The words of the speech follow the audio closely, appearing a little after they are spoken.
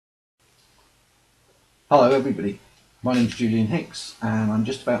Hello everybody, my name is Julian Hicks and I'm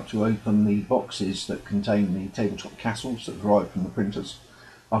just about to open the boxes that contain the tabletop castles that arrived from the printers.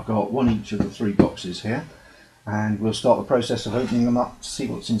 I've got one each of the three boxes here and we'll start the process of opening them up to see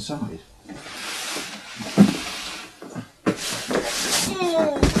what's inside.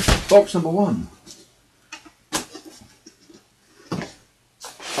 Box number one.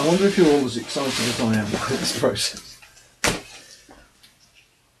 I wonder if you're all as excited as I am by this process.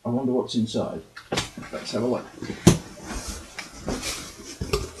 I wonder what's inside. Let's have a look.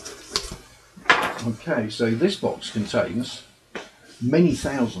 Okay, so this box contains many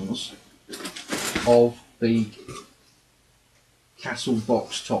thousands of the castle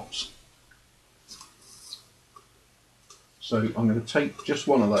box tops. So I'm going to take just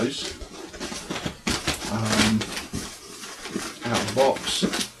one of those out of the box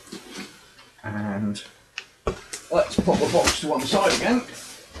and let's pop the box to one side again.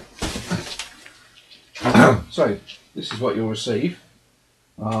 So this is what you'll receive.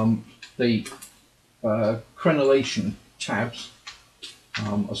 The crenellation tabs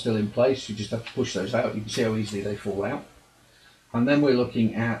are still in place. You just have to push those out. You can see how easily they fall out. And then we're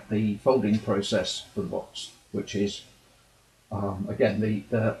looking at the folding process for the box, which is again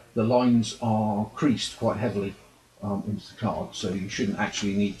the lines are creased quite heavily into the card, so you shouldn't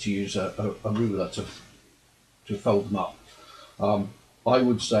actually need to use a ruler to fold them up. I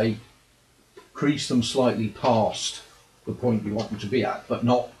would say crease them slightly past the point you want them to be at, but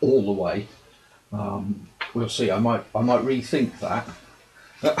not all the way. We'll see. I might rethink that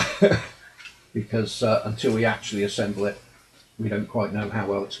because until we actually assemble it, we don't quite know how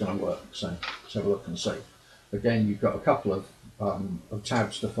well it's going to work. So let's have a look and see. Again, you've got a couple of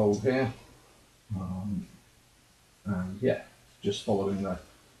tabs to fold here, and yeah, just following the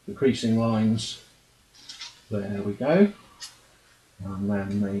creasing lines. There we go. And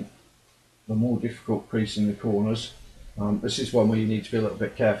then the more difficult crease in the corners. This is one where you need to be a little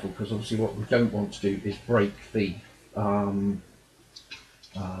bit careful, because obviously what we don't want to do is break the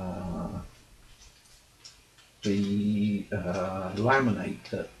laminate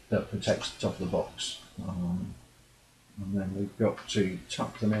that protects the top of the box. And then we've got to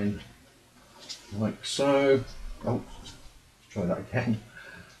tuck them in like so. Oh, let's try that again.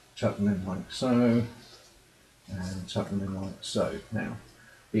 Tuck them in like so, and tuck them in like so. Now,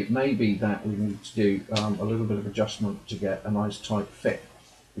 it may be that we need to do a little bit of adjustment to get a nice tight fit,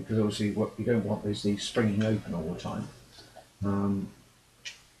 because obviously what you don't want is these springing open all the time.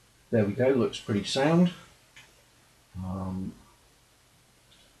 There we go, looks pretty sound.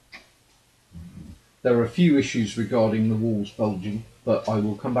 There are a few issues regarding the walls bulging, but I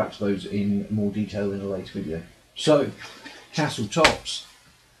will come back to those in more detail in a later video. So, castle tops,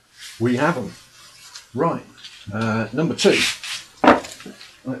 we have them. Right, number two.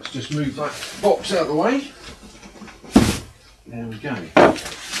 Let's just move that box out of the way. There we go.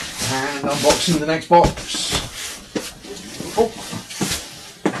 And unboxing the next box. Oh.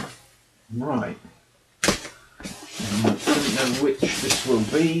 Right. I don't know which this will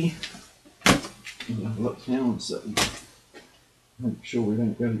be. We'll have a look now so make sure we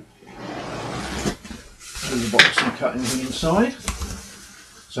don't go through the box and cut anything inside.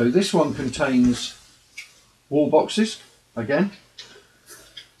 So this one contains wall boxes again.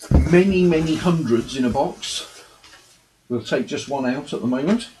 Many hundreds in a box. We'll take just one out at the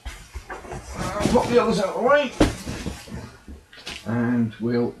moment. Pop the others out of the way. And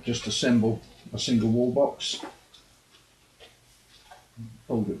we'll just assemble a single wall box.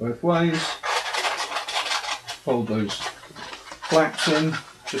 Fold it both ways. Fold those flaps in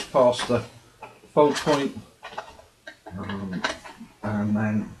just past the fold point. And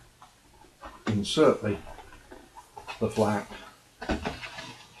then insert the flap.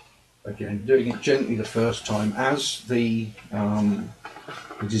 Again, doing it gently the first time, as the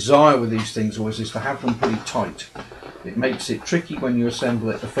desire with these things always is to have them pretty tight. It makes it tricky when you assemble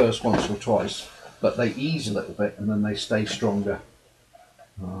it the first once or twice, but they ease a little bit and then they stay stronger.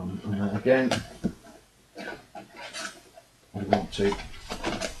 And then again, we want to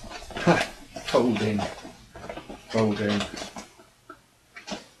fold in,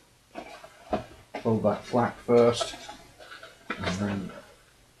 fold that flap first, and then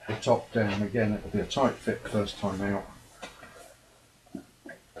the top down. Again, it will be a tight fit first time out.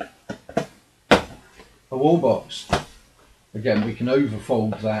 A wall box. Again, we can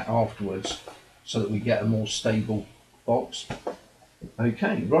overfold that afterwards so that we get a more stable box.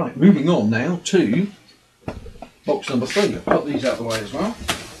 Okay, right, moving on now to box number three. I've got these out of the way as well.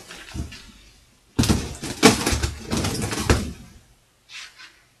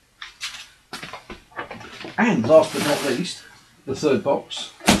 And last but not least, the third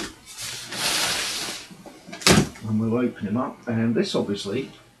box. And we'll open him up, and this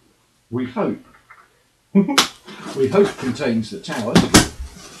obviously, we hope, contains the towers.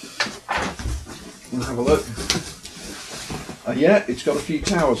 We'll have a look. Yeah, it's got a few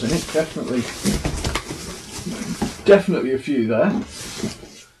towers in it, definitely a few there.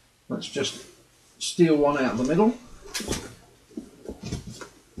 Let's just steal one out of the middle.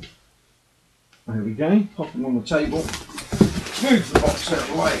 There we go, pop them on the table. Move the box out of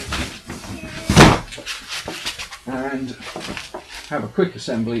the way. And have a quick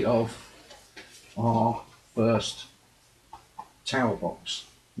assembly of our first tower box.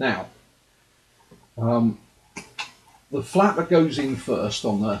 Now, the flap that goes in first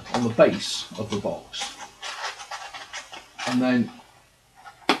on the base of the box, and then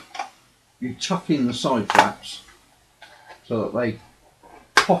you tuck in the side flaps so that they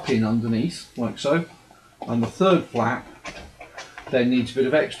pop in underneath like so, and the third flap then needs a bit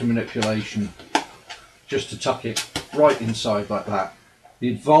of extra manipulation just to tuck it right inside like that. The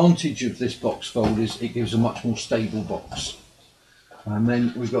advantage of this box fold is it gives a much more stable box. And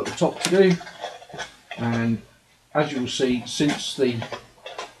then we've got the top to do, and as you will see, since the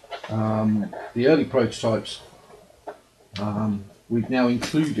early prototypes, we've now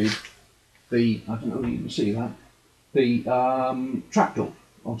included the, I don't know if you can see that, the trapdoor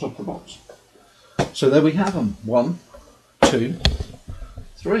on top of the box. So there we have them, 1, 2,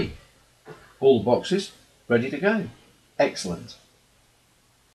 3. All the boxes ready to go. Excellent.